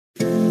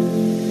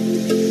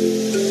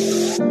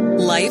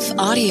Life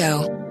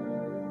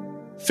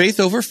Audio.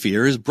 Faith Over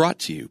Fear is brought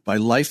to you by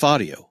Life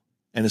Audio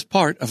and is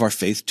part of our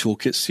Faith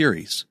Toolkit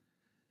series.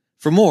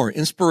 For more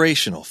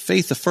inspirational,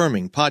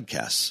 faith-affirming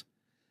podcasts,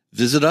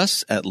 visit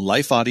us at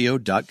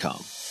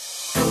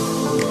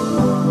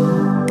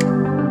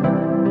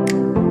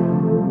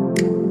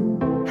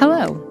lifeaudio.com.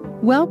 Hello,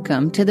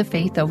 welcome to the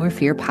Faith Over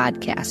Fear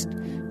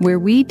podcast, where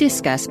we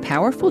discuss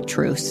powerful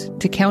truths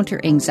to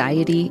counter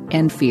anxiety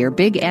and fear,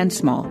 big and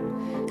small.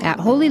 At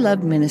Holy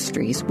Love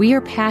Ministries, we are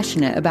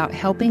passionate about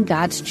helping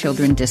God's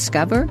children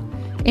discover,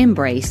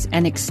 embrace,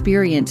 and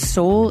experience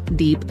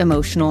soul-deep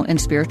emotional and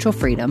spiritual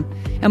freedom,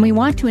 and we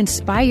want to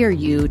inspire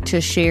you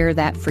to share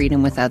that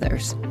freedom with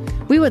others.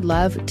 We would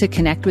love to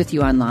connect with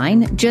you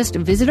online. Just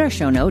visit our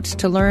show notes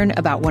to learn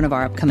about one of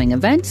our upcoming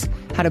events,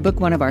 how to book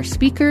one of our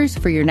speakers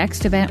for your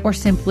next event, or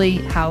simply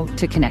how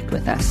to connect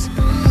with us.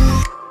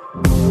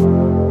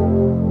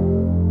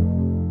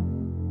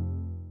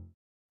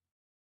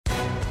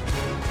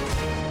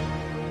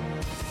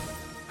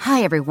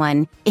 Hi,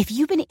 everyone. If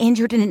you've been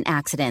injured in an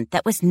accident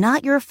that was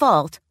not your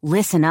fault,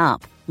 listen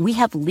up. We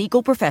have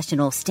legal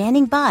professionals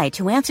standing by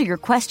to answer your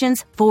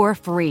questions for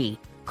free.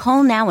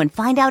 Call now and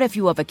find out if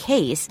you have a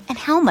case and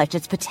how much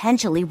it's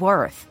potentially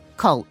worth.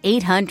 Call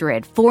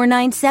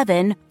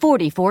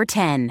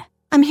 800-497-4410.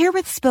 I'm here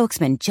with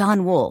spokesman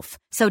John Wolf.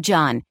 So,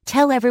 John,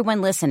 tell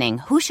everyone listening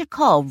who should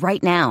call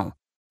right now.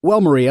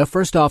 Well, Maria,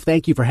 first off,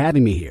 thank you for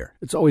having me here.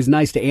 It's always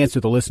nice to answer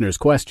the listeners'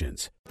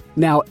 questions.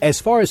 Now, as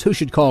far as who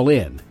should call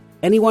in,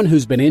 anyone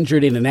who's been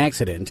injured in an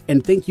accident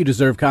and think you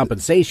deserve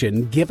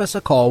compensation, give us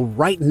a call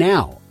right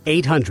now.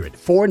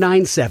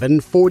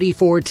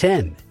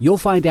 800-497-4410. You'll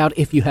find out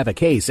if you have a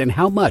case and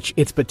how much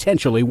it's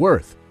potentially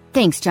worth.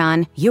 Thanks,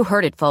 John. You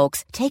heard it,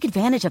 folks. Take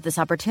advantage of this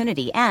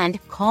opportunity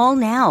and call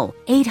now.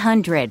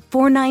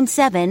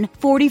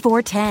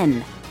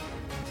 800-497-4410.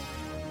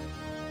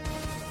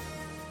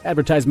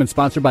 Advertisement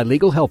sponsored by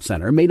Legal Help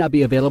Center. May not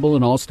be available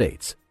in all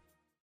states.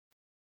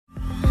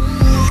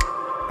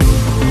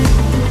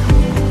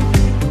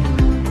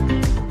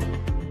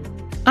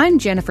 I'm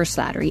Jennifer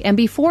Slattery, and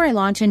before I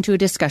launch into a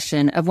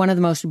discussion of one of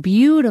the most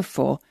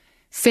beautiful,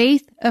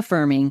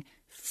 faith-affirming,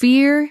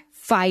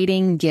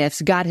 fear-fighting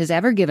gifts God has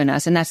ever given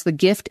us, and that's the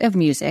gift of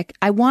music,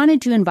 I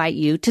wanted to invite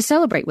you to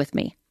celebrate with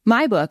me.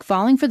 My book,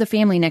 Falling for the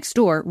Family Next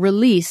Door,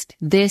 released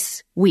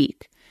this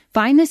week.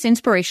 Find this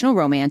inspirational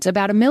romance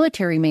about a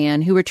military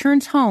man who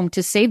returns home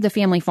to save the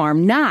family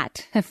farm,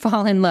 not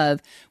fall in love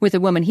with a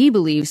woman he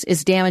believes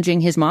is damaging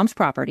his mom's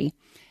property,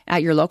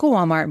 at your local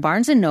Walmart,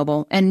 Barnes &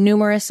 Noble, and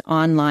numerous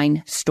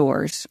online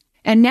stores.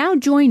 And now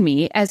join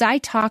me as I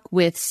talk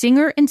with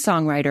singer and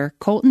songwriter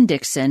Colton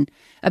Dixon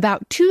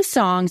about two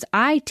songs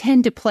I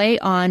tend to play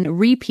on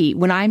repeat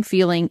when I'm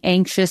feeling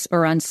anxious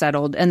or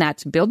unsettled, and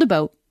that's Build a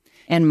Boat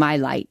and My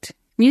Light.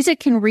 Music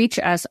can reach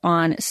us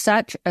on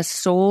such a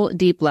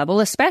soul-deep level,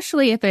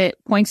 especially if it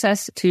points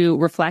us to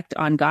reflect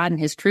on God and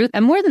His truth.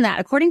 And more than that,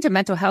 according to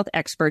mental health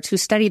experts who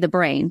study the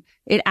brain,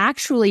 it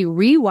actually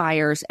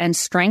rewires and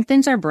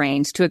strengthens our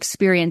brains to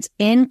experience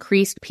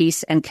increased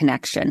peace and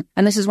connection.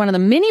 And this is one of the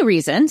many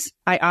reasons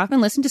I often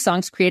listen to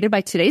songs created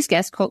by today's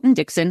guest, Colton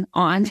Dixon,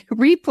 on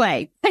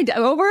replay.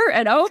 Over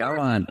and over. Go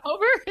on.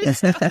 Over.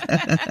 So,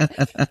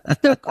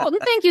 Colton,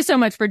 thank you so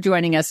much for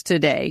joining us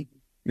today.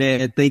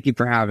 Man, thank you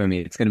for having me.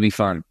 It's going to be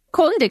fun.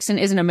 Colton Dixon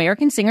is an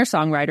American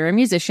singer-songwriter and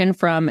musician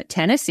from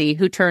Tennessee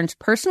who turns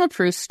personal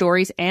truths,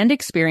 stories, and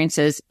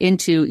experiences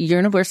into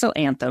universal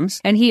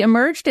anthems. And he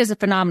emerged as a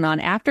phenomenon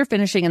after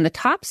finishing in the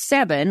top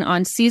 7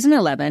 on season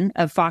 11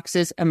 of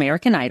Fox's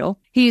American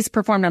Idol. He's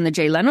performed on The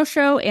Jay Leno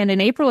Show, and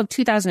in April of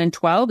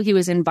 2012, he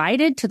was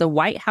invited to the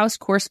White House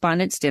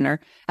Correspondents'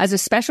 Dinner as a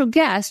special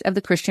guest of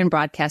the Christian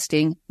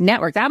Broadcasting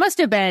Network. That must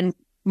have been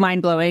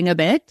mind-blowing a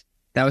bit.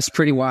 That was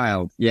pretty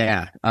wild.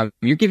 Yeah.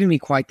 You're giving me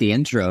quite the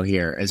intro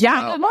here as well. Yeah,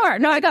 I got more.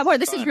 No, I got more.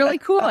 This is really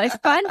cool. It's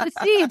fun to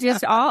see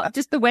just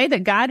the way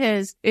that God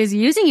is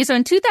using you. So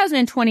in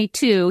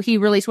 2022, he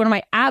released one of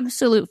my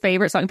absolute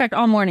favorite songs. In fact,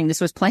 all morning this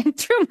was playing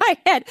through my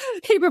head.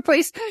 He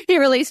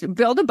released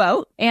Build a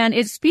Boat, and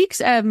it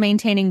speaks of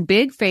maintaining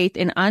big faith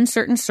in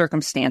uncertain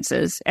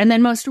circumstances. And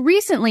then most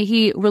recently,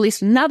 he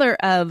released another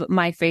of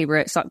my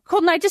favorite songs.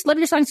 Colton, I just love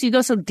your songs. You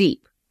go so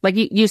deep. Like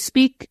you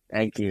speak.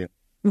 Thank you.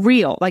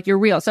 Real, like you're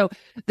real. So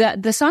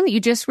the song that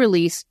you just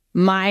released,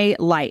 My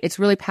Light, it's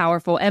really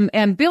powerful.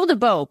 And Build a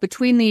Boat,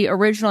 between the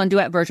original and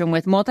duet version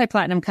with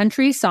multi-platinum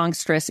country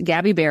songstress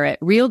Gabby Barrett,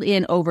 reeled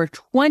in over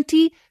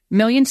 20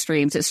 million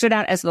streams. It stood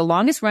out as the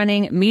longest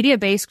running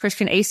media-based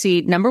Christian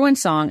AC #1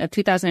 song of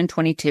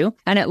 2022.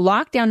 And it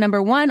locked down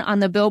 #1 on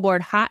the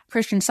Billboard Hot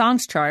Christian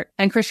Songs chart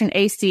and Christian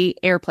AC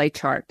Airplay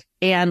chart.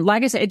 And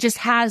like I said, it just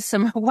has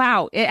some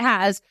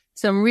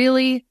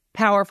really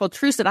powerful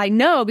truths that I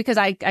know because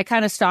I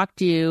kind of stalked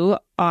you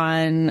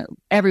on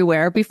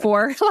everywhere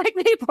before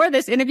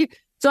this interview.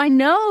 So I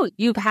know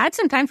you've had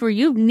some times where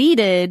you've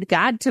needed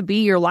God to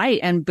be your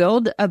light and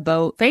build a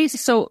boat faith.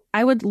 So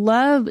I would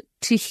love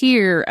to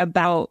hear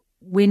about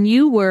when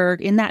you were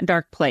in that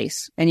dark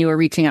place and you were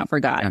reaching out for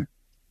God.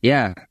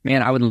 Yeah,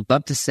 man, I would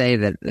love to say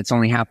that it's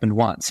only happened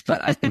once,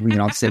 but I think we can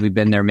all say we've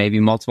been there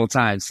maybe multiple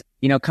times.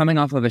 Coming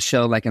off of a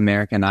show like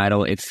American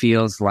Idol, it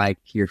feels like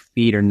your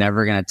feet are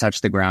never going to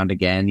touch the ground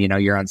again.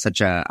 You're on such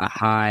a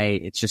high.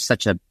 It's just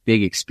such a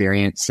big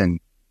experience,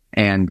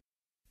 and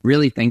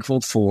really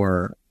thankful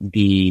for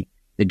the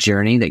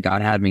journey that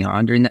God had me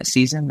on during that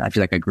season. I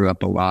feel like I grew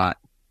up a lot,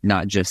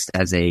 not just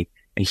as a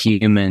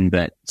human,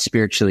 but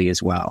spiritually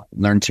as well.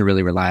 Learned to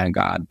really rely on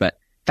God. But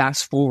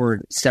fast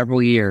forward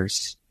several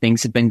years,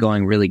 things have been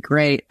going really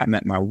great. I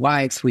met my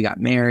wife. We got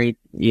married.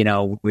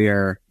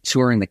 We're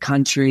touring the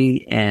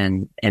country.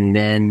 And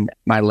then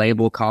my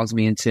label calls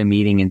me into a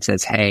meeting and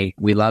says, hey,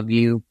 we love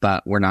you,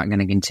 but we're not going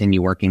to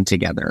continue working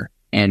together.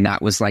 And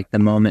that was like the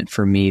moment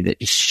for me that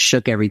just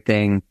shook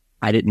everything.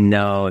 I didn't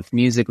know if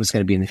music was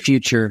going to be in the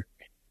future.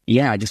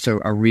 Yeah, just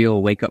a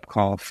real wake-up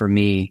call for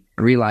me,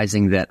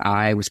 realizing that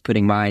I was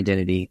putting my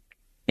identity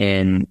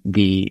in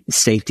the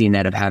safety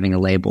net of having a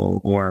label,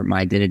 or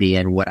my identity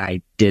in what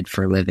I did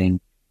for a living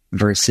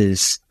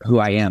versus who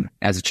I am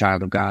as a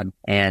child of God.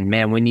 And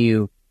man, when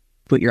you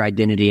put your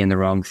identity in the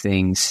wrong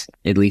things,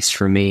 at least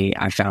for me,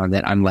 I found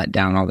that I'm let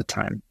down all the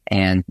time.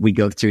 And we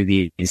go through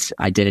these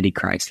identity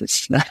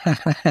crises.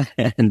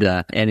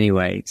 And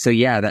anyway, so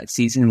yeah, that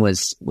season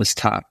was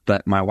tough.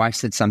 But my wife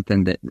said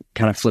something that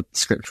kind of flipped the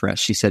script for us.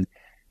 She said,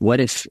 what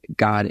if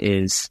God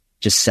is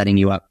just setting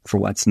you up for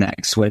what's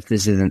next? What if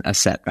this isn't a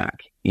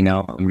setback?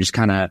 Just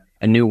kind of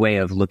a new way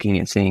of looking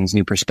at things,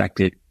 new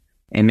perspective.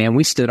 And man,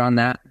 we stood on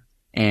that.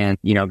 And,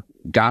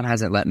 God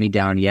hasn't let me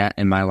down yet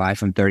in my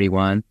life. I'm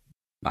 31.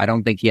 I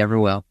don't think he ever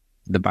will.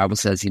 The Bible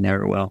says he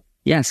never will.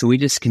 Yeah, so we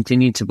just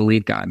continued to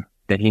believe God,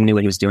 that he knew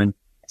what he was doing.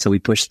 So we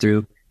pushed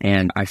through,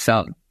 and I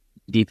felt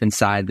deep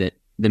inside that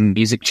the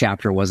music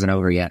chapter wasn't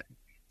over yet.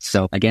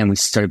 So again, we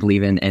started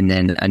believing, and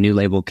then a new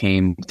label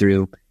came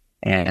through.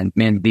 And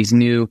man, these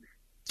new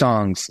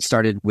songs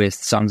started with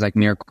songs like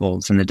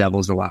Miracles and The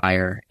Devil's a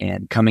Liar,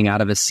 and coming out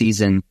of a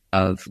season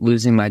of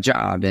losing my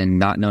job and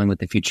not knowing what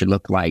the future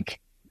looked like,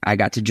 I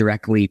got to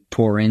directly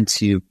pour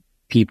into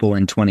people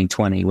in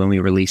 2020 when we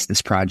released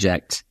this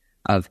project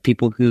of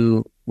people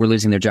who were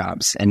losing their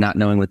jobs and not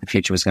knowing what the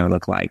future was going to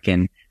look like.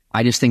 And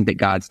I just think that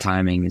God's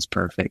timing is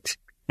perfect,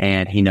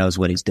 and he knows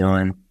what he's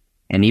doing.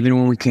 And even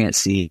when we can't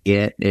see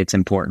it, it's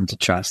important to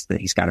trust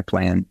that he's got a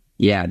plan.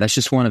 Yeah, that's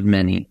just one of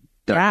many.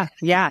 Yeah.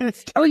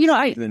 Oh,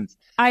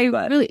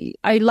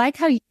 I like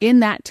how in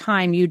that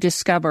time you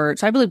discovered,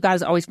 so I believe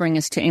God's always bringing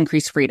us to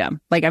increased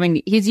freedom.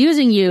 He's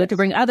using you to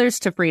bring others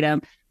to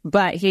freedom,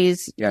 but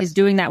he's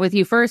doing that with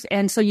you first.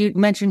 And so you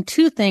mentioned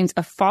two things,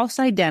 a false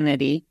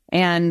identity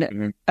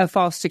and a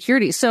false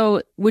security.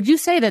 So would you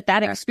say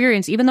that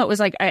experience, even though it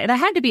was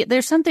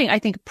there's something I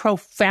think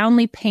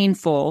profoundly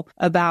painful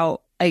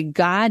about a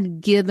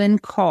God-given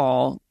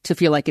call to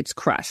feel like it's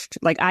crushed.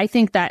 I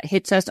think that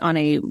hits us on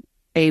a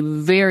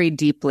very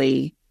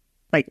deeply,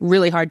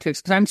 really hard to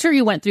explain. I'm sure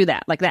you went through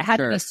that. That had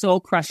to be soul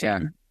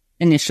crushing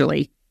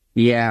initially.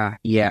 Yeah.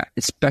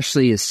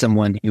 Especially as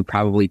someone who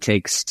probably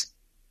takes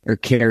or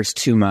cares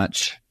too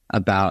much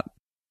about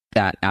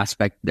that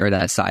aspect or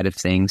that side of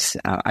things.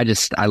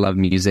 I love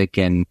music,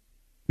 and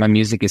my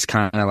music is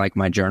kind of like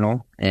my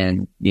journal.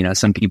 And,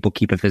 some people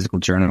keep a physical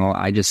journal.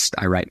 I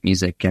write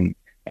music, and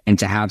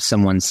to have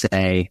someone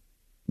say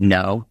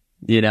no,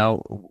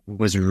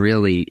 was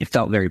really, it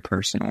felt very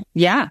personal.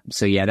 Yeah.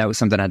 So yeah, that was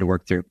something I had to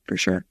work through for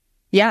sure.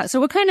 Yeah. So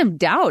what kind of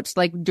doubts,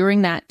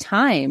 during that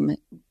time,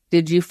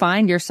 did you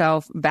find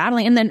yourself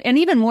battling? And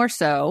even more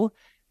so,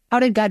 how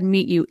did God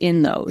meet you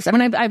in those? I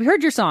mean, I've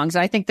heard your songs.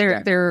 I think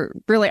they're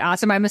really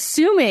awesome. I'm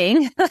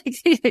assuming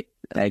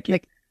Thank you.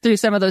 Through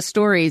some of those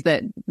stories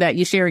that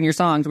you share in your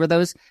songs, were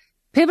those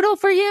pivotal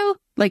for you?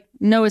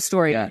 Noah's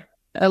story,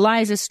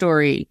 Elijah's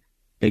story.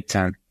 Big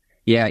time.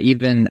 Yeah.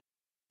 Even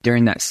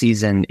during that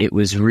season, it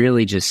was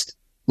really just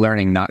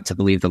learning not to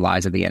believe the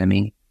lies of the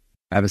enemy.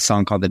 I have a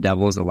song called The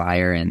Devil's a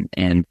Liar,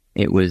 and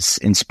it was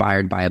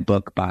inspired by a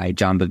book by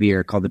John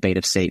Bevere called The Bait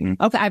of Satan.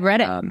 Okay, I've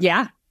read it.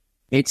 Yeah.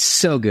 It's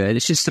so good.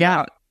 It's just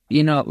about,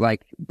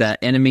 the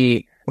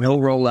enemy,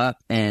 he'll roll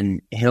up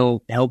and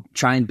he'll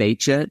try and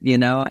bait you,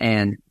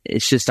 and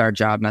it's just our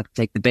job not to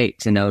take the bait,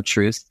 to know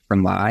truth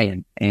from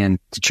lie, and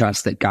to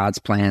trust that God's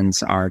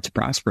plans are to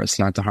prosper us,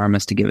 not to harm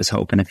us, to give us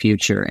hope and a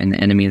future. And the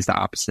enemy is the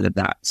opposite of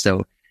that.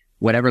 So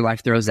whatever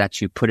life throws at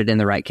you, put it in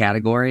the right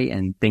category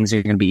and things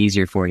are going to be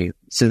easier for you.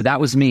 So that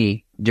was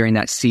me during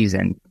that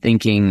season,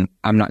 thinking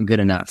I'm not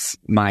good enough.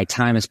 My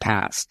time has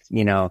passed,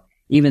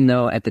 even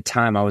though at the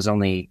time I was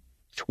only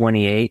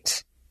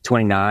 28,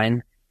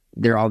 29,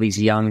 there are all these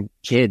young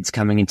kids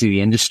coming into the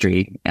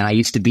industry. And I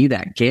used to be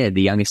that kid,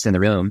 the youngest in the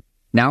room.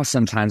 Now,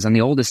 sometimes I'm the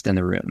oldest in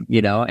the room,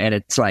 and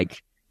it's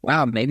like,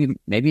 wow, maybe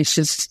it's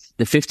just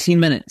the 15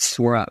 minutes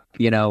we're up,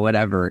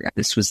 whatever.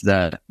 This was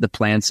the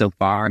plan so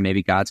far.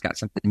 Maybe God's got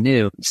something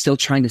new. Still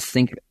trying to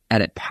think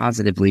at it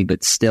positively,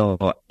 but still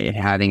it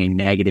having a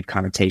negative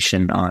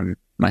connotation on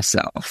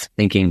myself,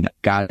 thinking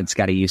God's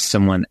got to use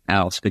someone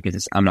else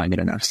because I'm not good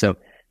enough. So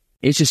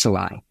it's just a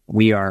lie.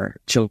 We are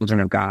children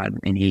of God,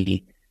 and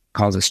he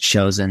calls us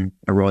chosen,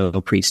 a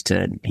royal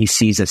priesthood. He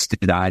sees us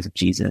through the eyes of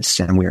Jesus,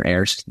 and we're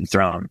heirs to the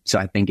throne. So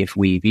I think if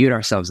we viewed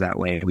ourselves that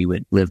way, we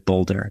would live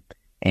bolder.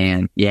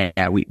 And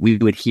we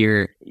would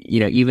hear,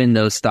 even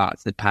those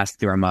thoughts that pass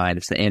through our mind,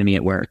 it's the enemy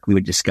at work. We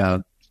would just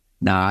go,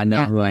 nah, I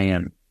know who I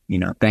am,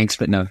 thanks,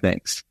 but no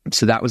thanks.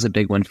 So that was a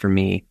big one for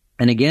me.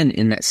 And again,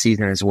 in that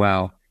season as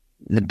well,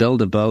 the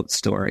build a boat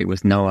story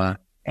with Noah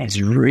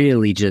has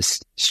really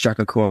just struck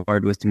a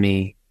chord with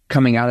me.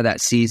 Coming out of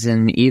that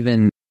season,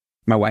 even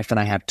my wife and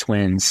I have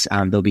twins.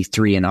 They'll be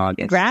 3 in August.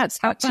 Congrats.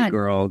 How fun. 2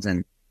 girls.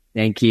 And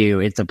thank you.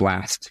 It's a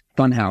blast.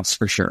 Fun house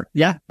for sure.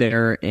 Yeah.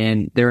 They're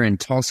in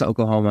Tulsa,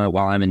 Oklahoma,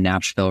 while I'm in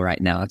Nashville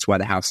right now. That's why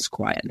the house is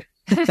quiet.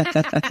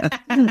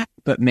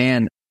 But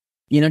man,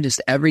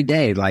 just every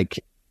day,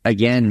 like,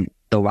 again,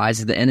 the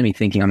lies of the enemy,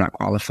 thinking I'm not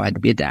qualified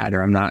to be a dad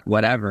or I'm not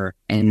whatever.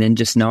 And then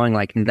just knowing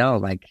like, no,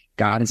 like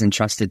God has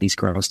entrusted these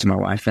girls to my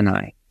wife and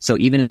I. So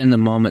even in the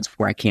moments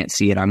where I can't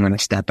see it, I'm going to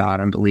step out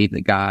and believe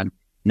that God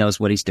knows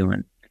what he's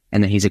doing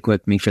and that he's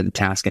equipped me for the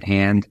task at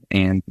hand,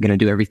 and I'm going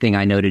to do everything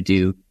I know to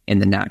do in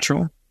the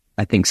natural.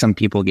 I think some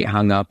people get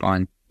hung up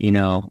on,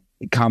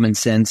 common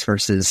sense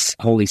versus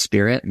Holy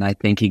Spirit. And I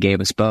think he gave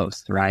us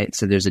both, right?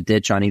 So there's a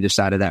ditch on either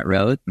side of that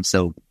road. And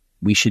so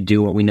we should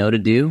do what we know to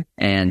do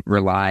and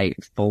rely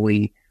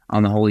fully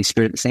on the Holy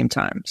Spirit at the same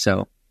time.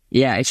 So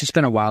yeah, it's just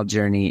been a wild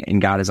journey,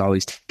 and God is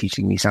always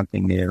teaching me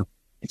something new.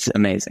 It's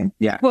amazing.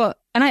 Yeah. Well,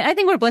 and I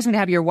think what a blessing to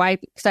have your wife,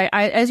 because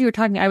as you were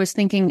talking, I was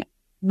thinking,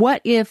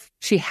 what if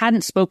she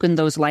hadn't spoken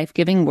those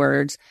life-giving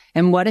words?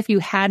 And what if you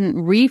hadn't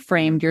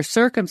reframed your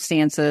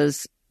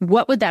circumstances?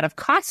 What would that have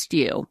cost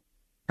you?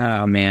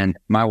 Oh man,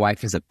 my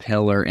wife is a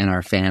pillar in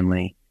our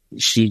family.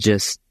 She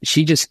just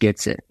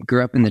gets it.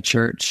 Grew up in the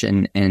church,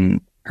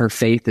 and her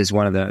faith is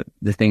one of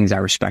the things I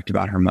respect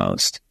about her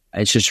most.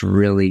 It's just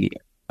really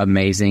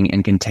amazing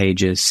and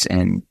contagious,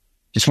 and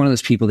just one of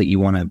those people that you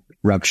want to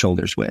rub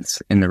shoulders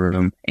with in the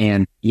room.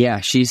 And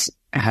yeah, she's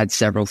had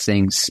several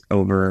things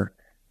over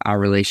our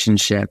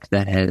relationship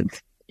that have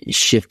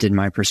shifted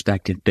my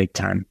perspective big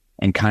time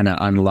and kind of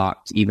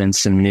unlocked even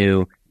some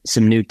new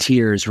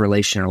tiers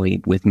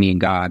relationally with me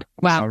and God.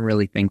 Wow. So I'm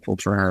really thankful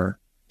for her.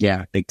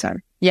 Yeah, big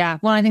time. Yeah.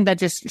 Well, I think that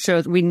just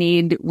shows we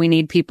need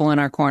people in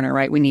our corner,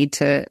 right? We need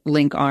to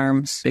link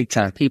arms. Big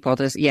time. People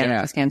to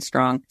stand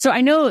strong. So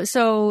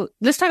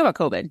let's talk about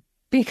COVID,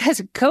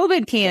 because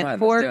COVID can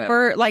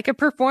for like a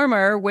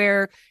performer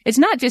where it's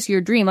not just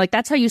your dream, like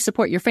that's how you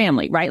support your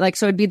family, right? Like,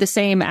 so it'd be the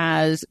same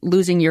as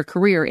losing your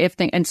career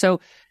and so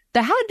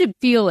that had to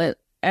feel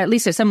at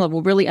least at some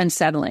level really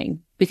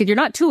unsettling, because you're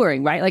not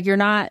touring, right? Like you're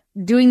not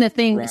doing the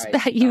things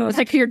that, it's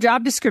like your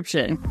job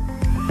description.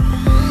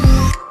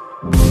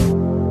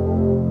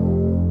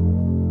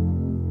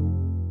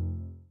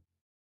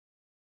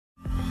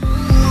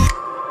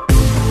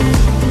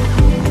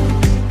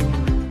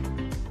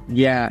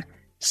 Yeah.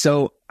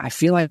 So I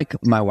feel like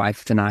my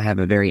wife and I have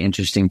a very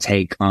interesting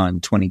take on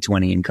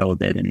 2020 and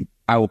COVID. And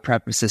I will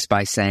preface this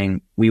by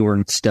saying we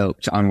weren't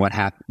stoked on what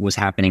was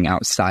happening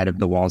outside of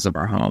the walls of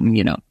our home.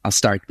 I'll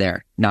start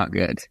there. Not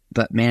good.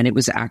 But man, it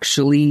was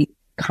actually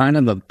kind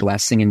of a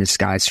blessing in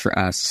disguise for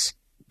us,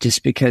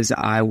 just because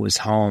I was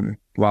home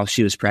while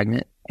she was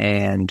pregnant,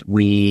 and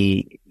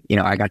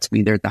I got to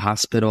be there at the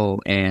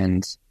hospital,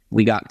 and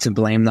we got to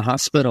blame the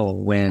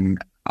hospital when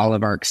all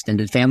of our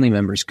extended family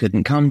members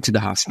couldn't come to the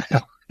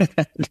hospital.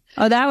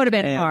 Oh, that would have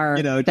been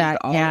hard.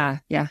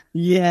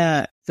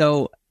 Yeah.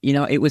 So,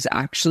 it was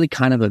actually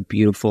kind of a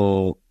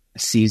beautiful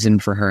season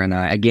for her and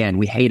I. Again,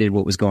 we hated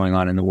what was going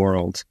on in the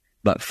world,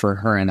 but for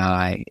her and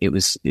I, it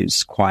was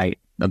quite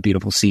a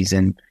beautiful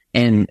season.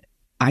 And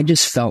I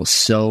just felt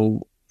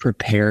so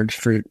prepared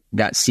for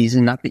that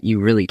season. Not that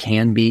you really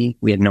can be.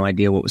 We had no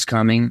idea what was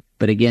coming.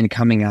 But again,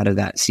 coming out of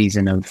that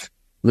season of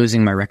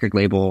losing my record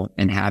label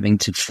and having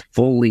to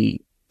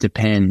fully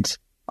depend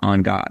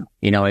on God.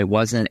 It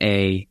wasn't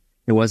a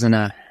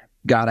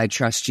God, I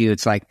trust you.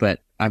 It's like, but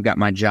I've got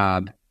my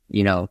job,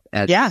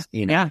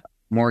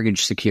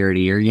 mortgage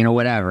security or,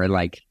 whatever.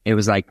 Like, it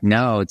was like,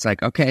 no, it's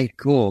like, okay,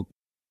 cool.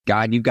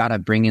 God, you've got to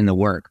bring in the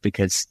work,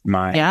 because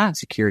my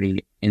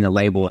security in the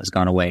label has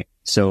gone away.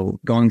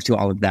 So going through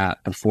all of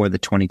that before the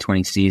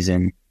 2020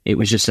 season, it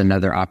was just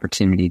another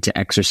opportunity to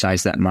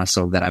exercise that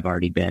muscle that I've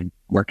already been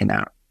working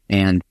out.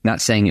 And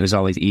not saying it was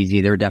always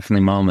easy. There were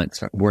definitely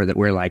moments where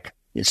we're like,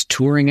 is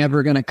touring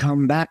ever going to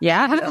come back?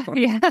 Yeah.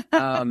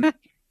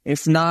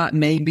 If not,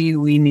 maybe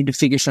we need to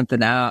figure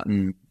something out.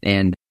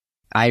 And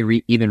I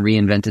even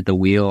reinvented the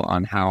wheel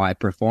on how I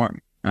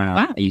perform.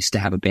 Wow. I used to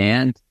have a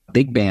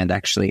big band,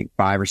 actually,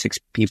 5 or 6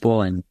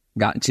 people, and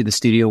got into the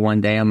studio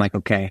one day. I'm like,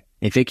 okay,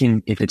 if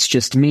it's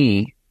just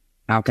me,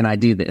 how can I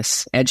do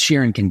this? Ed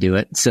Sheeran can do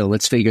it. So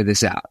let's figure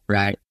this out.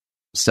 Right.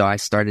 So I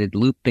started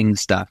looping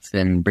stuff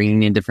and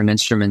bringing in different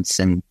instruments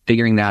and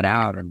figuring that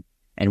out,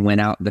 and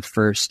went out the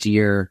first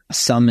year,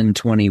 Summon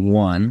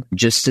 21,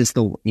 just as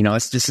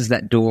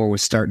that door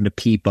was starting to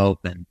peep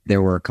open.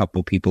 There were a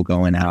couple people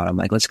going out. I'm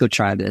like, let's go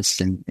try this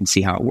and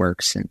see how it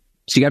works. And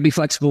so you got to be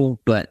flexible,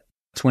 but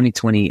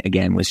 2020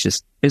 again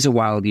was a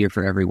wild year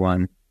for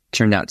everyone.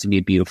 Turned out to be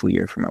a beautiful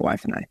year for my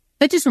wife and I.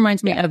 That just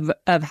reminds me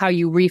of how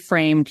you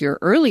reframed your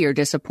earlier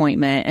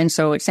disappointment. And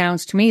so it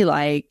sounds to me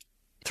like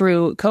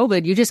through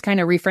COVID, you just kind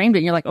of reframed it.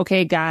 And you're like,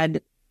 okay,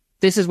 God,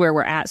 this is where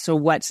we're at. So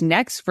what's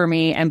next for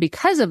me? And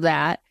because of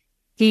that,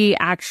 he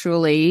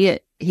actually,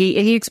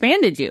 he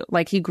expanded you,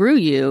 like he grew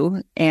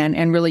you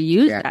and really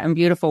used that in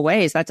beautiful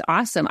ways. That's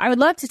awesome. I would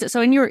love to.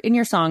 So in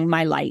your song,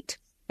 My Light,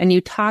 and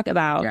you talk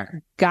about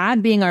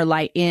God being our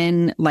light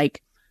in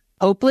like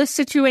hopeless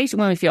situation,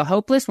 when we feel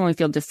hopeless, when we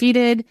feel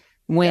defeated,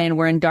 when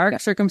we're in dark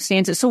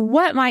circumstances. So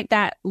what might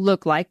that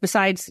look like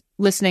besides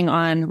listening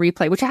on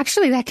replay, which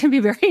actually that can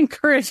be very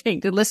encouraging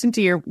to listen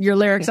to your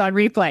lyrics on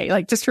replay,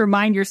 like just to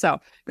remind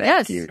yourself,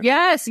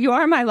 yes, you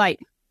are my light.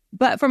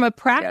 But from a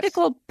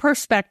practical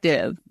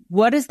perspective,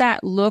 what does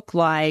that look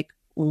like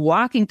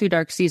walking through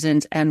dark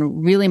seasons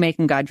and really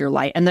making God your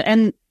light?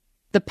 And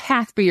the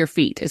path for your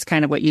feet is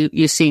kind of what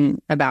you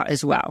sing about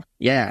as well.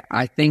 Yeah,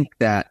 I think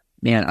that,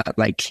 man,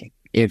 like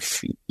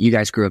if you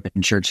guys grew up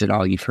in church at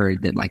all, you've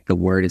heard that like the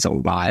word is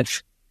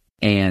alive.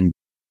 And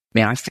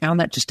man, I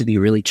found that just to be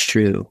really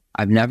true.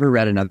 I've never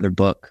read another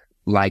book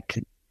like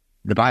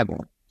the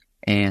Bible.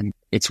 And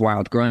it's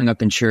wild. Growing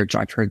up in church,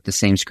 I've heard the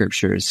same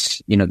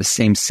scriptures, the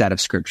same set of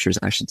scriptures,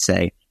 I should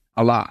say,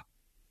 a lot.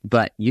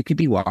 But you could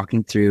be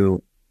walking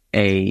through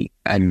a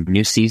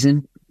new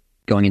season,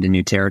 going into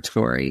new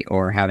territory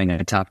or having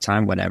a tough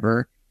time,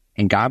 whatever.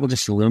 And God will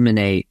just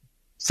illuminate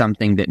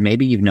something that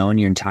maybe you've known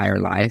your entire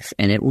life,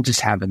 and it will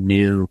just have a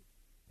new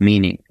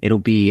meaning. It'll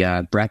be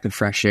a breath of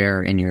fresh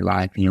air in your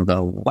life, and you'll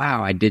go,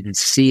 wow, I didn't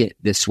see it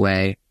this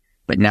way,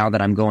 but now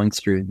that I'm going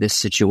through this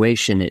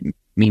situation, it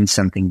means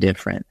something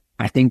different.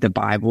 I think the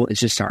Bible is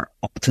just our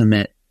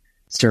ultimate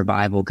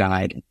survival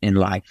guide in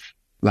life.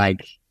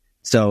 Like,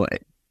 so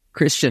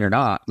Christian or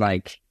not,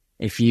 like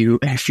if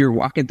you're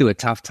walking through a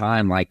tough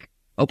time, like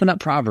open up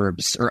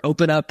Proverbs or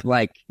open up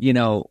like,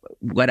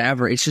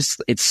 whatever. It's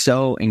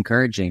so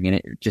encouraging, and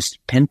it just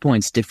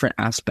pinpoints different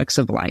aspects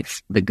of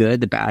life, the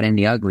good, the bad, and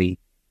the ugly.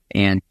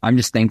 And I'm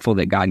just thankful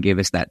that God gave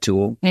us that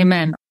tool.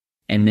 Amen.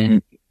 And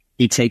then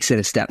he takes it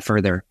a step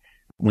further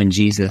when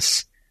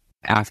Jesus,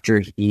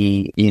 after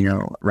he,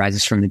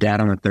 rises from the dead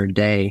on the third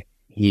day,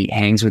 he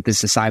hangs with his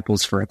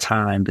disciples for a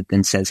time, but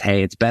then says,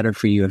 hey, it's better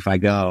for you if I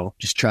go.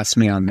 Just trust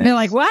me on this. They're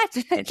like, what?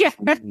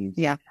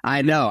 Yeah.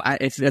 I know.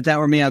 If that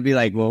were me, I'd be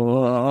like, well,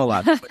 hold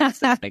on.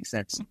 That makes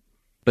sense.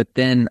 But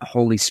then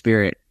Holy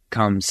Spirit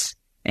comes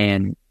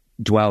and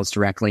dwells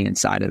directly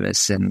inside of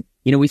us. And,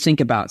 we think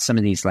about some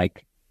of these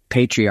like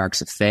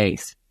patriarchs of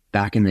faith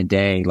back in the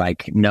day,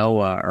 like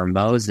Noah or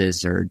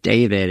Moses or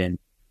David.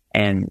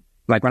 And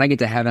like when I get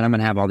to heaven, I'm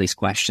going to have all these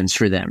questions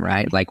for them,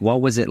 right? Like,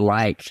 what was it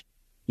like,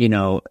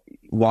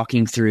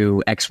 walking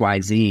through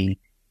XYZ?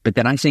 But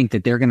then I think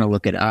that they're going to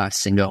look at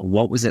us and go,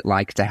 what was it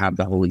like to have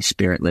the Holy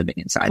Spirit living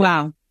inside of you?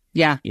 Wow.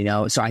 Yeah.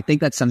 So I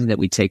think that's something that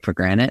we take for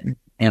granted.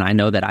 And I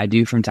know that I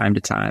do from time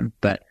to time,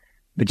 but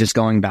just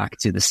going back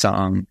to the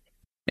song,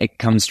 it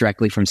comes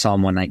directly from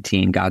Psalm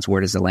 119. God's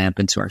word is a lamp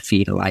unto our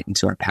feet, a light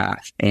unto our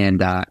path.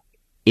 And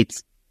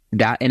it's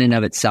that in and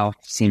of itself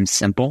seems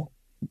simple,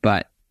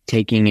 but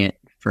taking it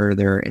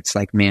further, it's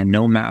like, man,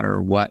 no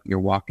matter what you're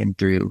walking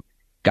through,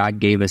 God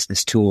gave us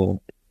this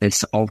tool,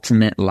 this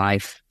ultimate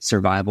life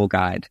survival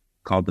guide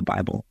called the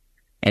Bible.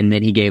 And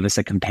then he gave us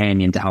a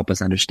companion to help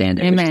us understand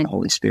it, which is the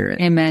Holy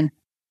Spirit. Amen.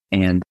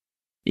 And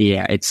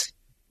yeah,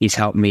 he's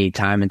helped me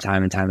time and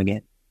time and time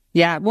again.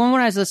 Yeah. Well,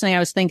 when I was listening, I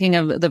was thinking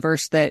of the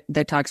verse that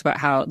talks about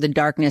how the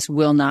darkness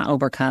will not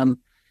overcome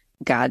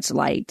God's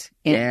light.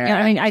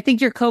 And, I think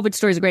your COVID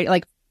story is great.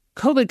 Like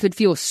COVID could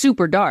feel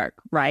super dark,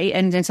 right?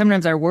 And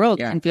sometimes our world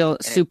can feel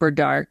super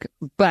dark,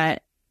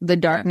 but the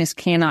darkness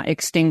cannot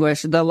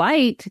extinguish the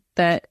light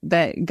that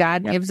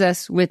God gives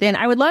us within.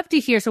 I would love to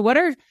hear. So what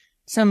are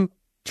some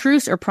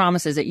truths or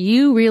promises that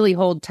you really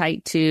hold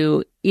tight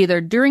to either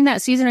during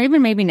that season or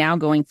even maybe now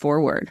going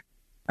forward?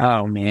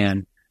 Oh,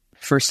 man.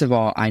 First of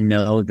all, I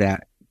know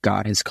that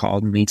God has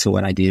called me to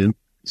what I do.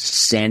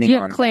 Standing you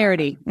have on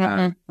clarity.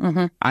 I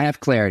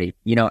have clarity,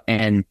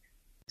 and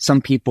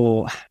some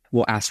people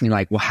will ask me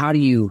like, well, how do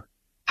you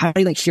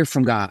like hear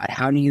from God?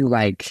 How do you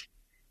like,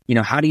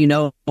 how do you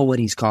know what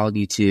he's called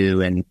you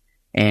to?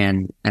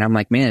 And I'm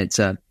like, man,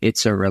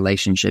 it's a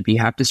relationship. You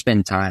have to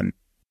spend time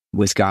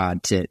with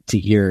God to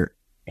hear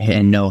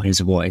and know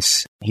his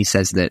voice. He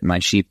says that my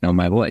sheep know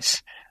my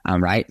voice.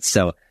 Right.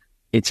 So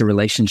it's a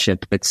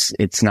relationship.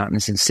 It's not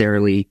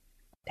necessarily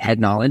head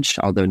knowledge,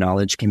 although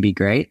knowledge can be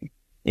great.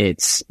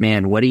 It's,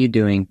 man, what are you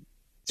doing?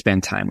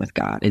 Spend time with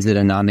God. Is it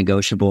a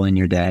non-negotiable in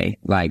your day?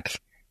 Like,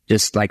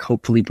 just like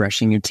hopefully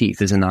brushing your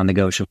teeth is a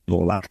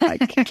non-negotiable.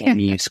 Like, can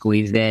you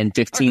squeeze in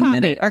 15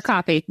 minutes? Or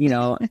coffee.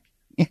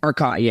 Or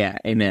coffee. Yeah.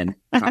 Amen.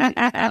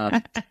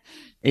 Coffee.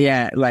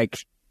 Yeah.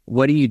 Like,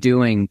 what are you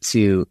doing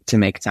to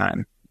make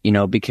time?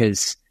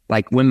 Because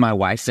like when my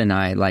wife and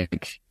I,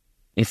 like,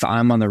 if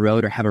I'm on the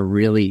road or have a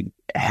really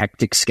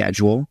hectic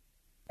schedule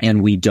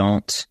and we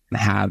don't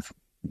have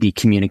the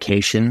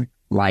communication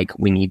like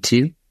we need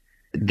to,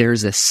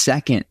 there's a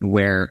second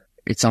where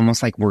it's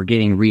almost like we're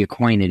getting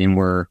reacquainted and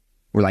we're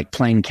like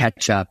playing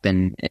catch up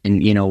and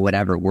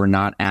whatever. We're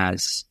not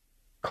as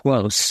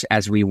close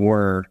as we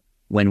were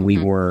when we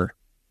were,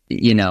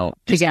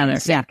 together.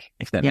 Yeah.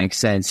 If that makes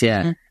sense.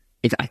 Yeah.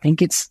 Mm-hmm. I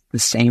think it's the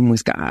same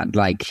with God.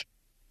 Like,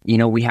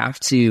 we have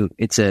to,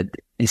 he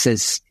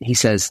says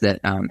that,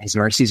 his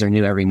mercies are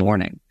new every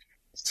morning.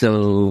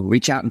 So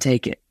reach out and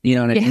take it. You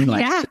know what I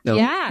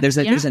mean?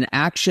 There's an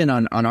action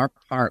on our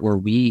part where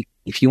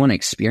if you want to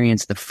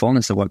experience the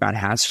fullness of what God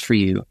has for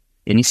you,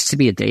 it needs to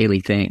be a daily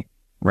thing,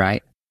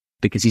 right?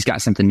 Because he's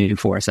got something new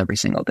for us every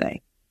single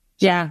day.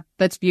 Yeah,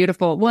 that's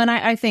beautiful. Well, and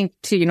I think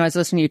too, I was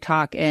listening to you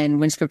talk,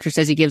 and when scripture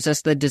says he gives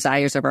us the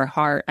desires of our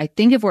heart, I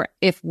think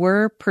if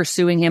we're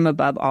pursuing him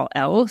above all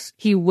else,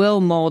 he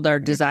will mold our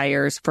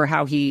desires for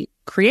how he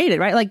created,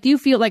 right? Like, do you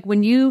feel like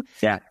when you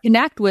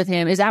connect with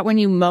him, is that when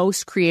you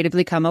most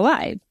creatively come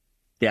alive?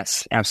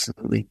 Yes,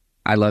 absolutely.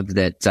 I love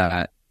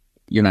that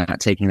you're not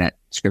taking that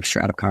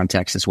scripture out of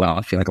context as well.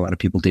 I feel like a lot of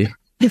people do.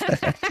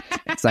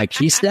 It's like,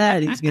 he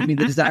said he's giving me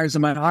the desires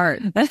of my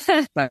heart.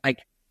 Like,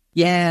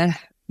 yeah.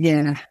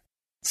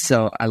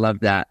 So I love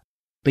that.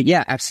 But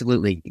yeah,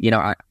 absolutely.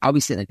 I'll be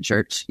sitting in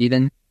church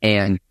even,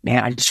 and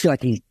man, I just feel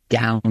like he's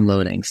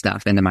downloading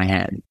stuff into my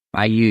head.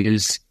 I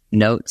use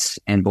notes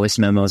and voice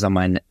memos on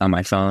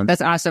my phone.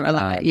 That's awesome. I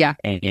love it. Yeah.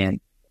 And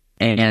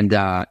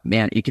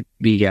man, it could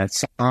be a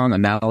song, a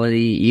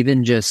melody,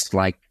 even just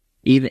like,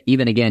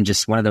 even again,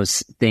 just one of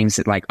those things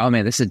that like, oh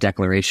man, this is a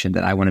declaration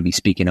that I want to be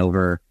speaking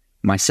over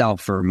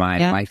myself or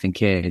my wife and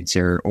kids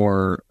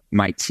or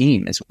my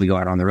team as we go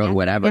out on the road,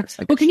 whatever. Yeah.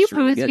 Like, well, can you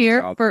pause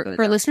here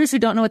for listeners who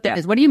don't know what that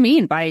is? What do you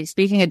mean by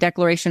speaking a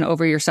declaration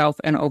over yourself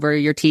and over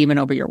your team and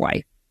over your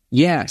wife?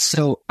 Yeah.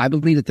 So I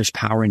believe that there's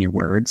power in your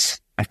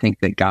words. I think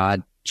that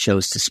God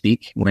chose to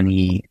speak when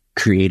he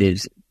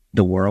created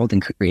the world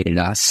and created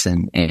us,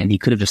 and he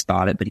could have just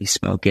thought it, but he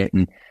spoke it,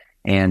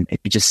 and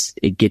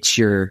it gets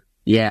your,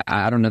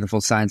 I don't know the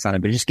full science on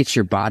it, but it just gets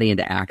your body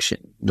into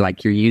action.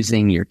 Like, you're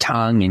using your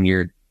tongue and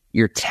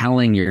you're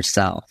telling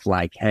yourself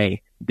like,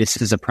 hey,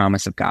 this is a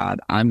promise of God.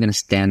 I'm going to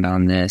stand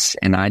on this,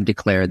 and I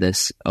declare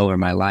this over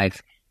my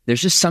life.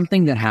 There's just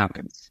something that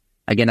happens.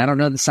 Again, I don't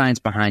know the science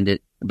behind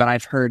it, but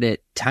I've heard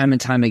it time and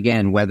time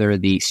again, whether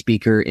the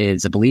speaker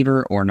is a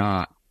believer or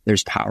not.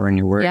 There's power in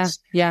your words.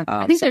 Yeah.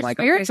 I think there's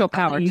spiritual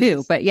power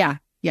too, but yeah.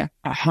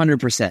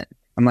 100%.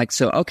 I'm like,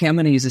 so, okay, I'm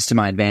going to use this to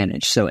my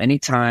advantage. So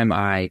anytime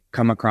I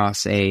come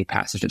across a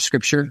passage of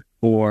scripture,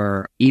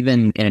 or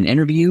even in an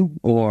interview,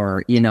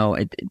 or,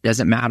 it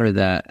doesn't matter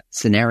the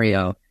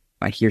scenario,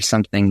 I hear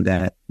something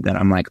that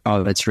I'm like,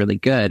 oh, that's really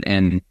good.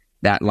 And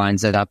that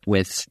lines it up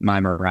with my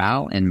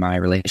morale and my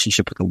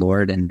relationship with the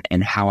Lord,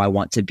 and how I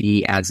want to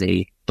be as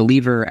a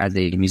believer, as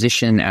a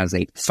musician, as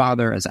a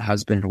father, as a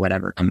husband, or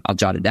whatever. I'll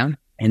jot it down.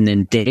 And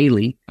then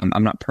daily,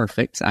 I'm not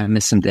perfect. I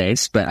miss some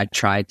days, but I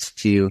try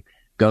to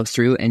go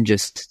through and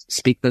just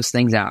speak those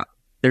things out.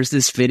 There's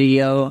this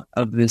video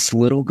of this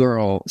little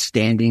girl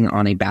standing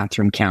on a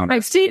bathroom counter.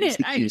 I've seen it.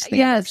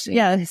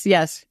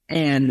 Yes.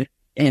 And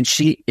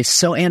she is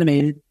so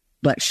animated,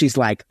 but she's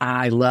like,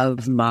 I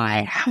love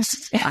my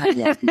house. I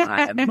love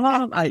my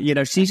mom.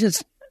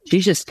 She's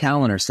just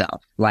telling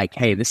herself like,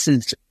 hey, this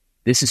is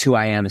who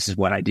I am. This is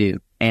what I do.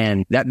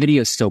 And that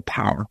video is so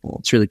powerful.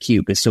 It's really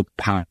cute, but it's so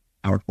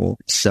powerful.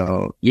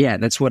 So yeah,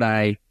 that's what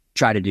I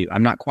try to do.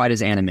 I'm not quite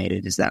as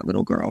animated as that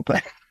little girl,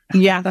 but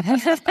yeah,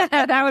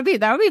 that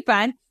would be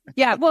fun.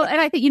 Yeah. Well, and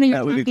I think,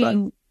 you're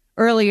talking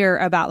earlier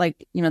about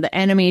like, the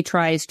enemy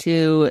tries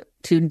to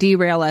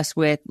derail us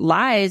with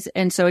lies.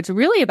 And so it's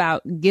really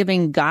about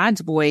giving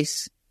God's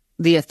voice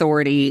the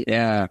authority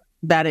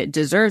that it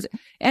deserves.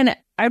 And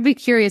I'd be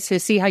curious to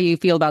see how you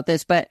feel about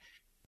this, but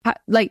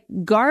like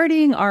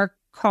guarding our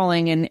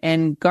calling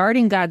and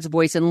guarding God's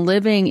voice and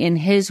living in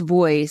his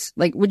voice,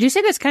 like, would you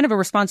say that's kind of a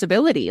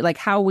responsibility, like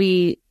how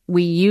we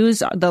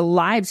use the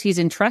lives he's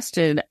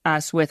entrusted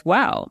us with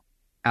well?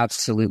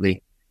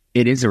 Absolutely.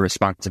 It is a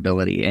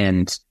responsibility.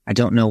 And I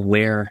don't know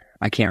where,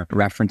 I can't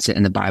reference it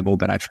in the Bible,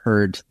 but I've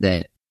heard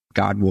that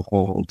God will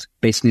hold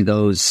basically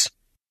those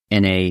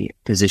in a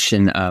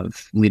position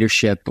of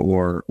leadership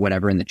or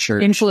whatever in the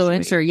church.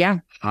 Influencer, yeah.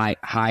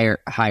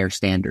 Higher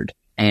standard.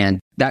 And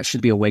that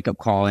should be a wake up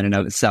call in and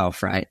of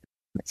itself, right?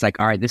 It's like,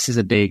 all right, this is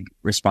a big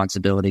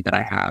responsibility that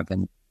I have.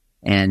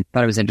 And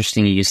thought it was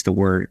interesting you used the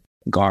word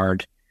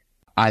guard.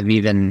 I've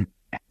even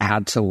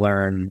had to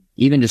learn,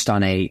 even just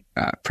on a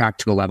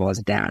practical level as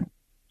a dad,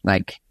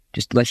 like,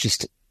 let's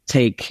just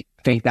take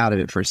faith out of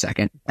it for a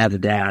second as a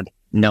dad,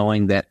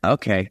 knowing that,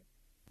 okay,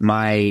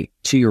 my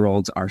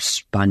 2-year-olds are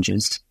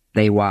sponges.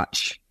 They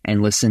watch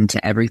and listen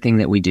to everything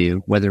that we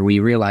do, whether we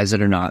realize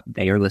it or not.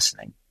 They are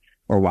listening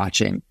or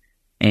watching.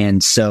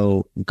 And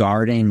so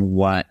guarding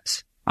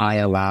what I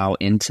allow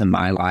into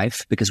my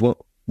life, because what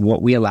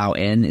we allow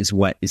in is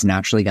what is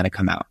naturally going to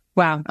come out.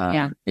 Wow.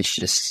 Yeah. It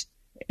just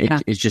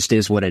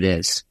is what it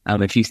is.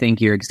 If you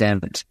think you're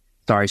exempt,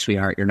 sorry,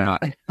 sweetheart, you're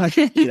not.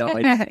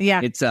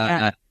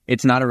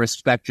 It's not a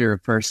respecter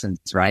of persons,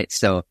 right?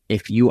 So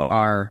if you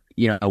are,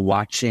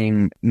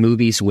 watching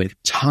movies with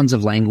tons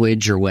of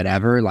language or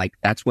whatever, like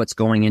that's what's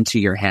going into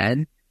your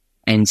head.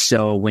 And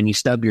so when you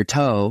stub your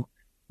toe,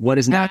 what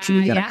is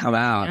naturally going to come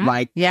out?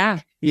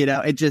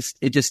 it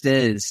just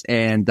is.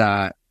 And,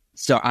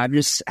 so I've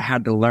just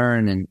had to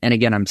learn. And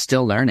again, I'm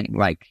still learning,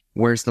 like,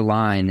 where's the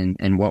line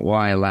and what will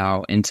I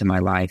allow into my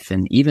life?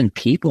 And even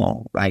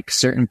people, like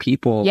certain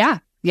people. Yeah.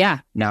 Yeah.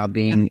 Now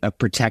being a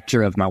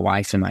protector of my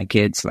wife and my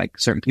kids, like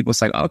certain people,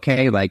 it's like,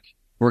 okay, like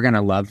we're going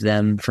to love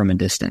them from a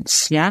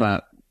distance. Yeah.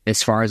 But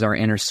as far as our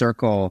inner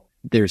circle,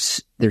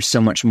 there's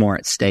so much more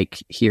at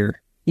stake here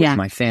with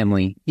my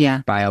family.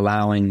 Yeah. By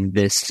allowing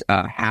this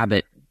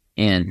habit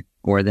in,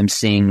 or them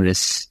seeing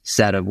this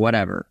set of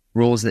whatever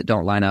rules that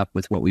don't line up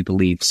with what we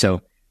believe.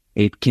 So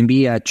it can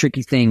be a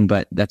tricky thing,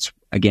 but that's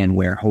again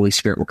where Holy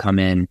Spirit will come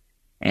in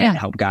and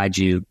help guide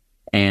you.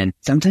 And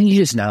sometimes you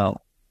just know.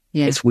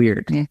 Yeah. It's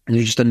weird. Yeah. And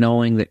there's just a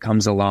knowing that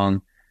comes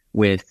along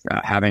with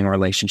having a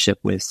relationship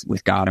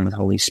with God and with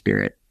Holy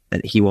Spirit,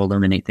 that He will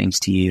illuminate things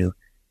to you.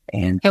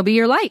 And He'll be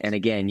your light. And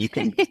again, you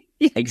can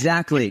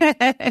exactly.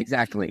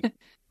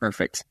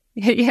 Perfect.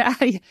 Yeah.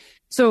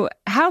 So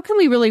how can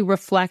we really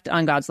reflect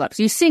on God's love?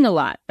 So you sing a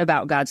lot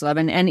about God's love,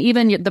 and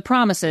even the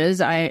promises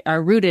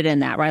are rooted in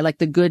that, right? Like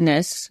the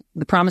goodness,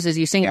 the promises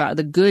you sing about,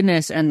 the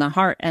goodness and the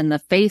heart and the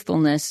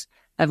faithfulness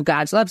of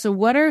God's love. So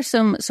what are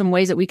some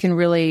ways that we can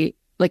really,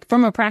 like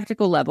from a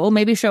practical level,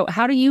 maybe show,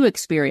 how do you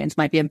experience,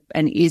 might be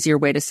an easier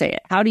way to say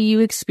it. How do you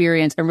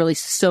experience and really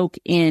soak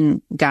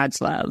in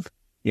God's love?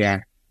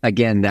 Yeah.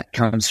 Again, that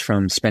comes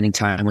from spending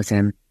time with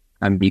Him.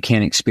 You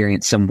can't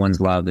experience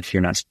someone's love if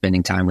you're not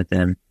spending time with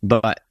them.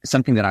 But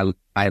something that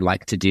I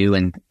like to do,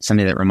 and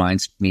something that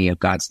reminds me of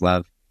God's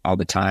love all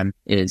the time,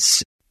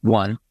 is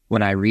one,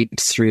 when I read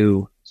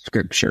through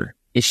Scripture,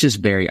 it's just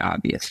very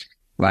obvious.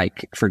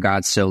 Like, for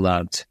God so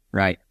loved,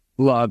 right?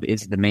 Love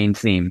is the main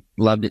theme.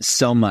 Loved it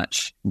so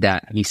much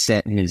that He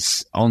sent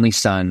His only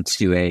Son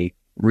to a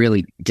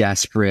really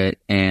desperate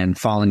and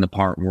falling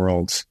apart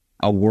world,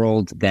 a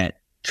world that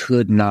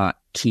could not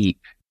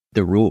keep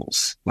the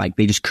rules. Like,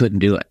 they just couldn't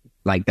do it.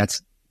 Like,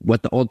 that's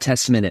what the Old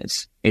Testament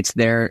is. It's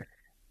there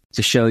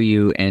to show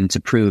you and to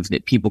prove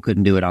that people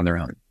couldn't do it on their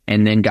own.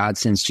 And then God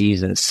sends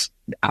Jesus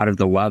out of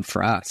the love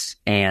for us.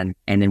 And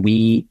then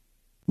we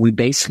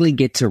basically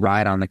get to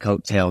ride on the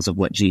coattails of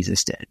what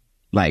Jesus did.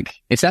 Like,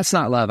 if that's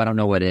not love, I don't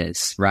know what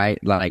is, right?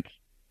 Like,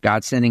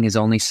 God sending His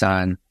only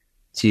Son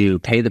to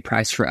pay the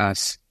price for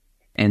us.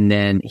 And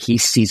then He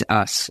sees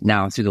us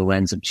now through the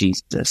lens of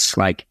Jesus.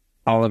 Like,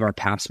 all of our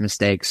past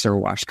mistakes are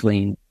washed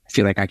clean. I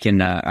feel like I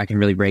can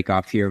really break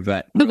off here,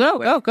 but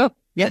go.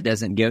 Yeah,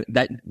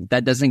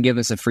 that doesn't give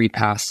us a free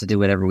pass to do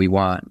whatever we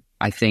want.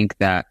 I think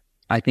that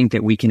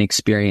we can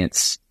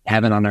experience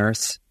heaven on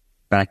earth,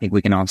 but I think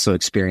we can also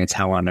experience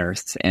hell on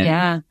earth.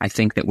 And I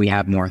think that we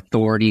have more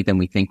authority than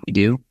we think we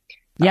do.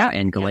 Yeah.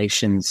 In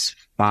Galatians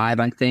 5,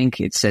 I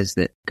think it says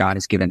that God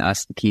has given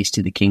us the keys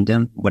to the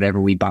kingdom. Whatever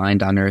we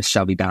bind on earth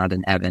shall be bound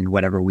in heaven.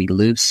 Whatever we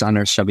loose on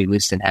earth shall be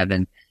loosed in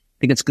heaven. I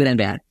think it's good and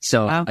bad.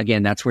 So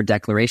again, that's where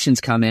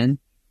declarations come in.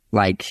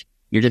 Like,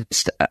 you're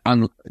just,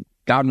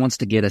 God wants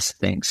to get us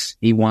things.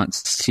 He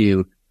wants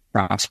to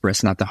prosper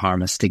us, not to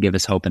harm us, to give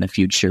us hope in a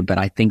future. But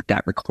I think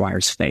that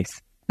requires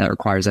faith. That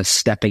requires us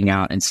stepping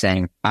out and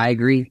saying, I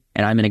agree,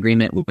 and I'm in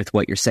agreement with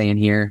what you're saying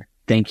here.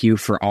 Thank you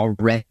for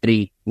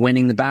already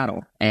winning the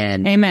battle.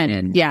 And amen.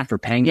 And for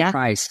paying the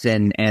price.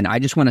 And I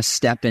just want to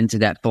step into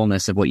that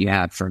fullness of what you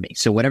have for me.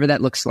 So whatever that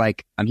looks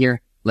like, I'm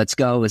here. Let's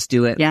go. Let's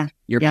do it. Yeah.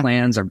 Your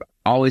plans are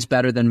always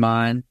better than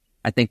mine.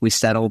 I think we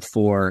settle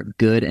for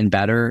good and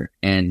better,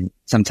 and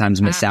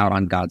sometimes miss out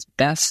on God's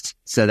best.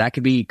 So that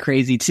could be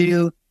crazy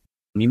too.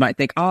 You might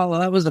think, oh, well,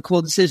 that was a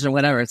cool decision or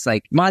whatever. It's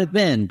like, might have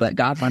been, but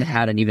God might have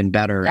had an even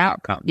better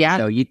outcome. Yeah.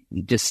 So you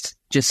just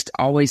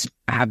always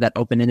have that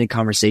open-ended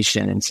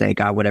conversation and say,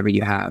 God, whatever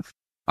you have,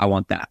 I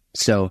want that.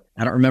 So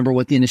I don't remember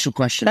what the initial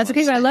question was. That's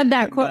okay. I love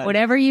that quote.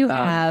 Whatever you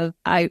have,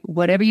 I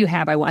want.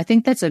 I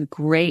think that's a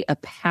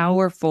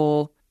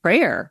powerful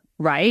prayer.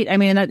 Right? I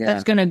mean,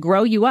 that's going to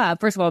grow you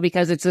up, first of all,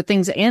 because it's the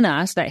things in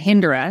us that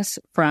hinder us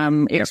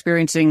from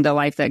experiencing the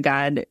life that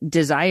God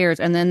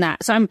desires. And then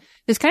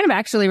this kind of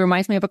actually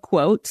reminds me of a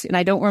quote, and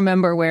I don't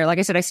remember where. Like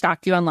I said, I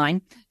stalked you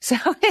online. So,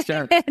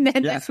 and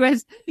then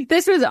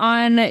this was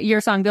on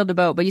your song, Build a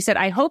Boat, but you said,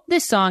 I hope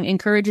this song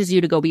encourages you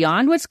to go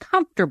beyond what's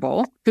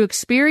comfortable to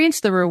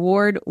experience the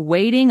reward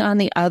waiting on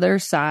the other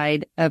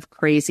side of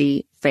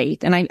crazy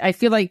faith. And I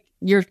feel like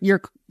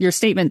your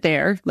statement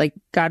there, like,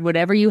 God,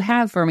 whatever you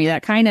have for me,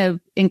 that kind of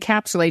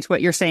encapsulates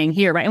what you're saying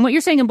here, right? And what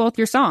you're saying in both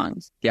your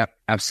songs. Yep,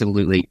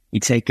 absolutely. You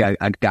take a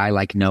guy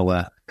like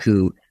Noah,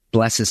 who,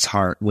 bless his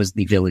heart, was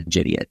the village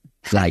idiot.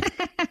 Like,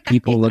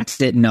 people looked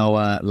at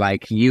Noah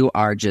like, you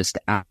are just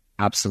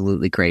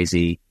absolutely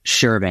crazy.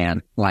 Sure,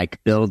 man,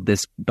 like, build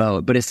this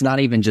boat. But it's not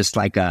even just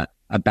like a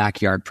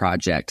backyard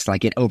project.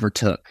 Like, it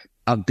overtook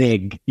a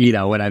big, you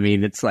know what I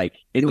mean? It's like,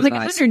 it was like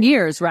 100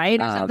 years, right?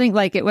 Or something.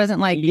 Like, it wasn't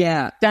like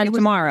done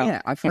tomorrow.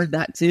 Yeah, I've heard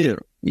that too.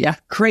 Yeah.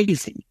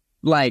 Crazy.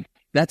 Like,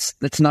 that's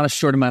not a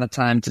short amount of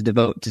time to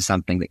devote to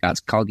something that God's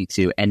called you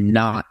to and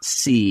not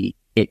see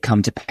it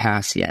come to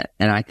pass yet.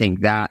 And I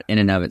think that in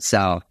and of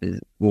itself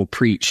will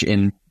preach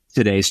in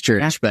today's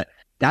church. But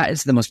that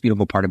is the most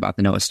beautiful part about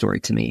the Noah story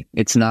to me.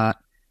 It's not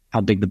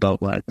how big the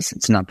boat was.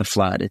 It's not the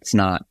flood. It's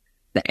not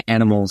the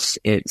animals.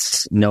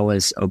 It's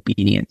Noah's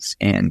obedience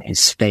and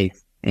his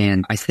faith.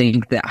 And I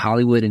think that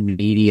Hollywood and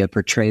media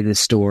portray this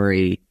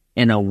story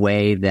in a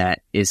way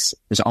that there's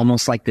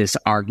almost like this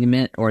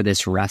argument or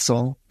this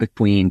wrestle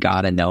between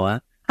God and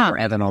Noah or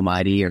Evan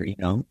Almighty or,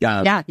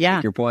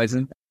 take your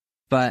poison.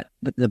 But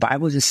the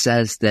Bible just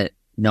says that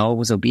Noah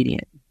was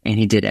obedient and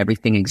he did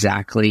everything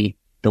exactly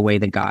the way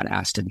that God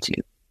asked him to,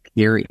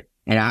 period.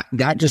 And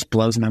that just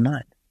blows my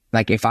mind.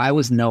 Like if I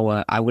was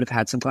Noah, I would have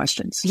had some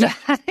questions. Yeah.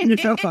 I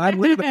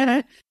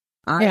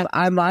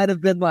might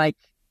have been like,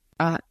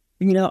 I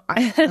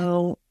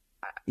don't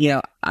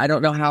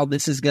know how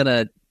this is going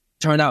to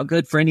turn out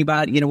good for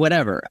anybody,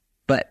 whatever.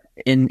 But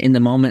in the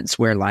moments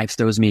where life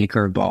throws me a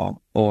curveball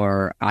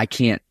or I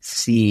can't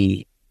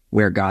see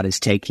where God is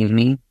taking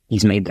me,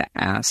 he's made the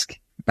ask,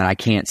 but I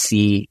can't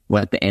see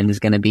what the end is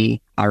going to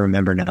be. I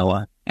remember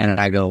Noah and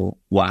I go,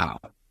 wow,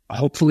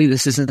 hopefully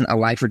this isn't a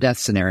life or death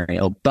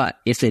scenario. But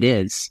if it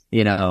is,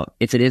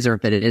 if it is or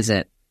if it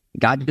isn't,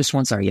 God just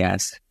wants our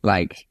yes.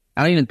 Like,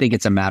 I don't even think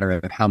it's a matter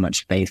of how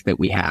much faith that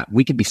we have.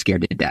 We could be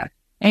scared to death.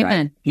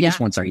 Amen. Right? He just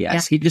wants our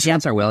yes. He just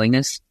wants our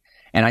willingness.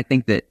 And I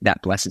think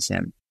that blesses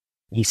him.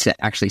 He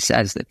actually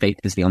says that faith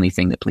is the only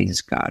thing that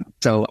pleases God.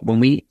 So when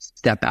we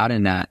step out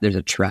in that, there's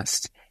a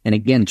trust. And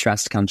again,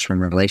 trust comes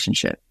from a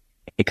relationship.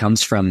 It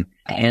comes from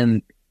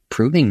him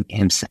proving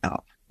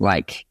himself.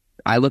 Like,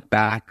 I look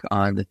back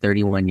on the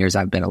 31 years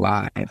I've been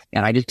alive,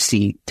 and I just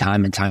see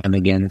time and time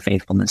again the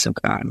faithfulness of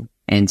God.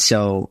 And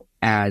so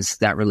as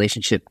that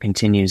relationship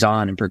continues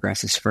on and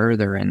progresses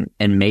further,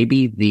 and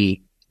maybe the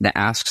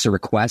asks or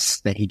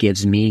requests that he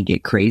gives me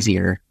get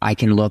crazier, I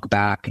can look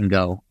back and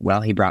go,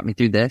 well, he brought me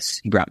through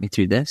this,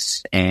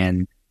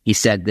 and he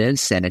said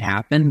this, and it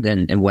happened,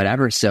 and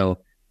whatever. So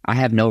I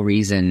have no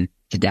reason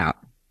to doubt.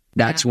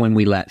 That's when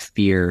we let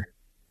fear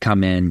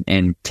come in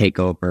and take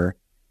over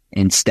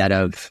instead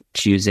of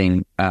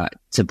choosing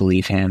to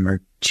believe him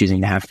or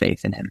choosing to have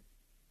faith in him.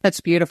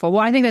 That's beautiful.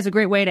 Well, I think that's a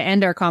great way to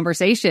end our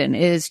conversation,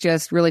 is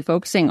just really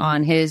focusing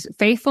on his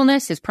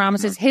faithfulness, his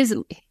promises, his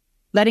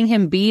letting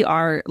him be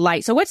our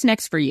light. So what's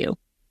next for you?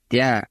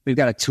 Yeah, we've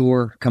got a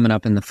tour coming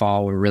up in the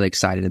fall we're really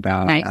excited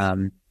about.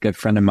 Nice. Good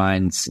friend of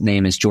mine's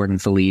name is Jordan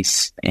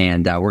Felice,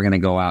 and we're going to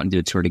go out and do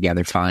a tour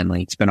together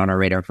finally. It's been on our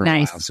radar for a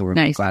while, so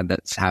we're glad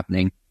that's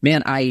happening.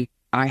 Man, I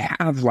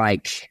have,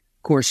 like,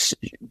 of course,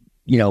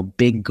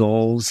 big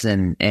goals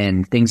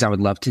and things I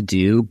would love to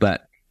do,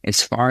 but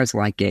as far as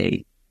like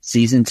a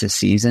season to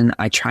season,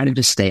 I try to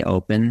just stay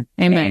open.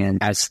 Amen.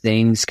 And as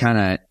things kind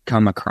of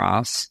come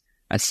across,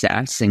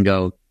 assess and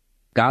go,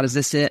 God, is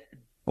this it?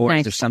 Or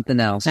is there something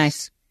else?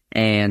 Nice.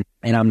 And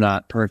I'm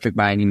not perfect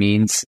by any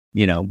means.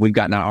 We've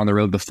gotten out on the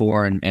road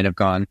before and have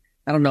gone,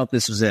 I don't know if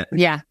this was it.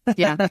 Yeah.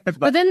 Yeah.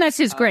 but then that's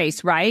his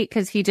grace, right?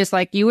 Because he just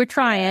like, you were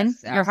trying,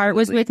 yes, your heart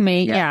was with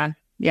me. Yeah.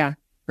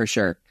 For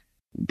sure.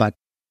 But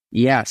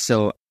yeah,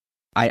 so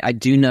I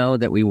do know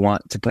that we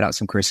want to put out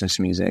some Christmas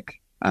music.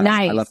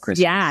 Nice. I love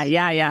Christmas.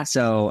 Yeah.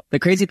 So the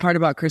crazy part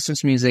about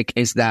Christmas music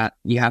is that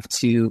you have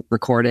to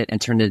record it and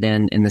turn it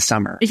in the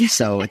summer.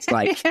 So it's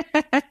like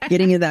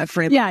getting in that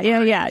frame.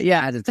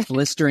 Yeah. As it's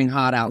blistering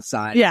hot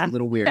outside. Yeah. It's a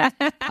little weird.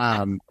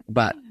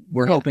 But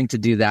we're hoping to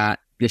do that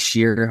this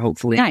year,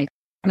 hopefully.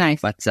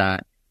 Nice. But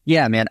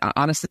yeah, man,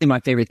 honestly, my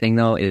favorite thing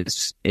though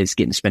is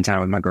getting to spend time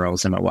with my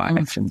girls and my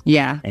wife. And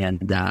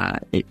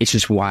it's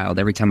just wild.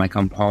 Every time I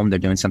come home, they're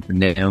doing something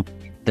new.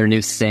 Their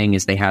new thing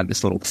is they have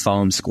this little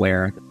foam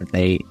square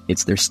that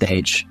it's their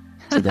stage.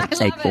 So they'll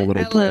take the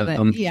little bit of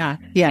them. Yeah.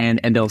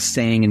 And they'll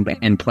sing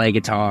and play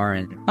guitar.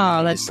 And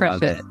that's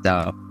precious.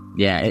 So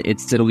yeah,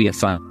 it'll be a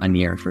fun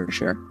year for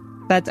sure.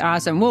 That's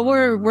awesome. Well,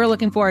 we're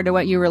looking forward to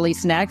what you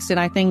release next.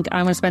 And I think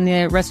I'm going to spend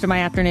the rest of my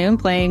afternoon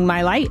playing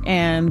My Light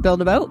and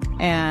build a boat.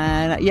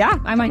 And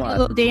I might do a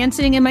little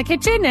dancing in my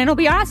kitchen and it'll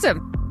be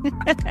awesome.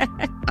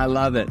 I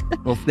love it.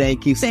 Well,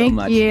 thank you so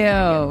much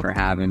for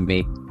having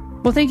me.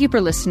 Well, thank you for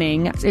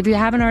listening. If you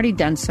haven't already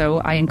done so,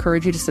 I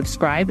encourage you to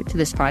subscribe to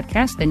this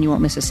podcast. Then you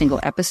won't miss a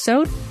single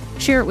episode.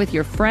 Share it with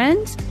your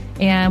friends.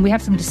 And we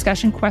have some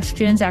discussion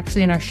questions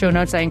actually in our show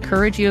notes. I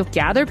encourage you to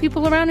gather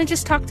people around and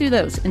just talk through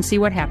those and see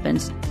what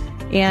happens.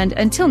 And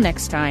until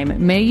next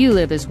time, may you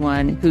live as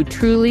one who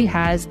truly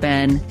has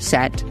been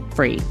set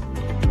free.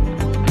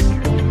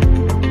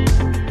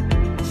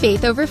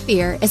 Faith Over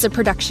Fear is a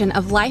production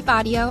of Life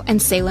Audio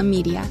and Salem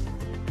Media.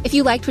 If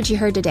you liked what you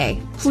heard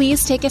today,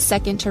 please take a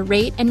second to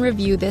rate and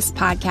review this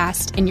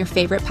podcast in your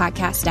favorite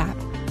podcast app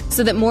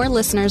so that more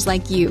listeners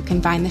like you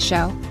can find the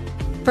show.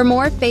 For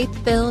more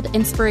faith-filled,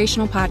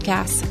 inspirational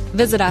podcasts,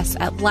 visit us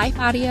at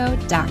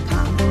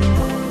lifeaudio.com.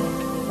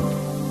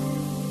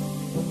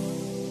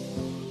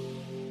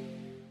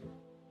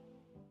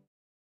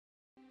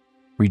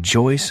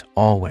 Rejoice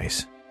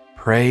always.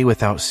 Pray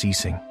without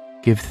ceasing.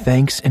 Give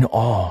thanks in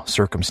all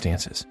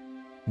circumstances.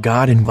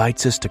 God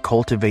invites us to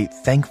cultivate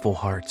thankful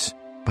hearts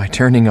by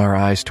turning our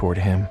eyes toward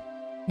Him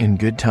in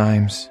good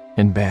times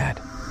and bad.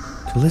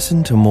 To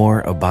listen to more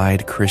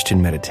Abide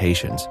Christian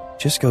meditations,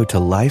 just go to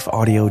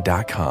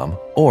lifeaudio.com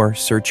or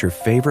search your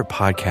favorite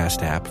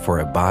podcast app for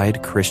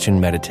Abide Christian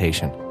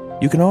Meditation.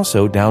 You can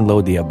also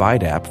download the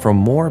Abide app for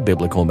more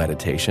biblical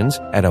meditations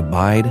at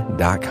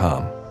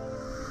abide.com.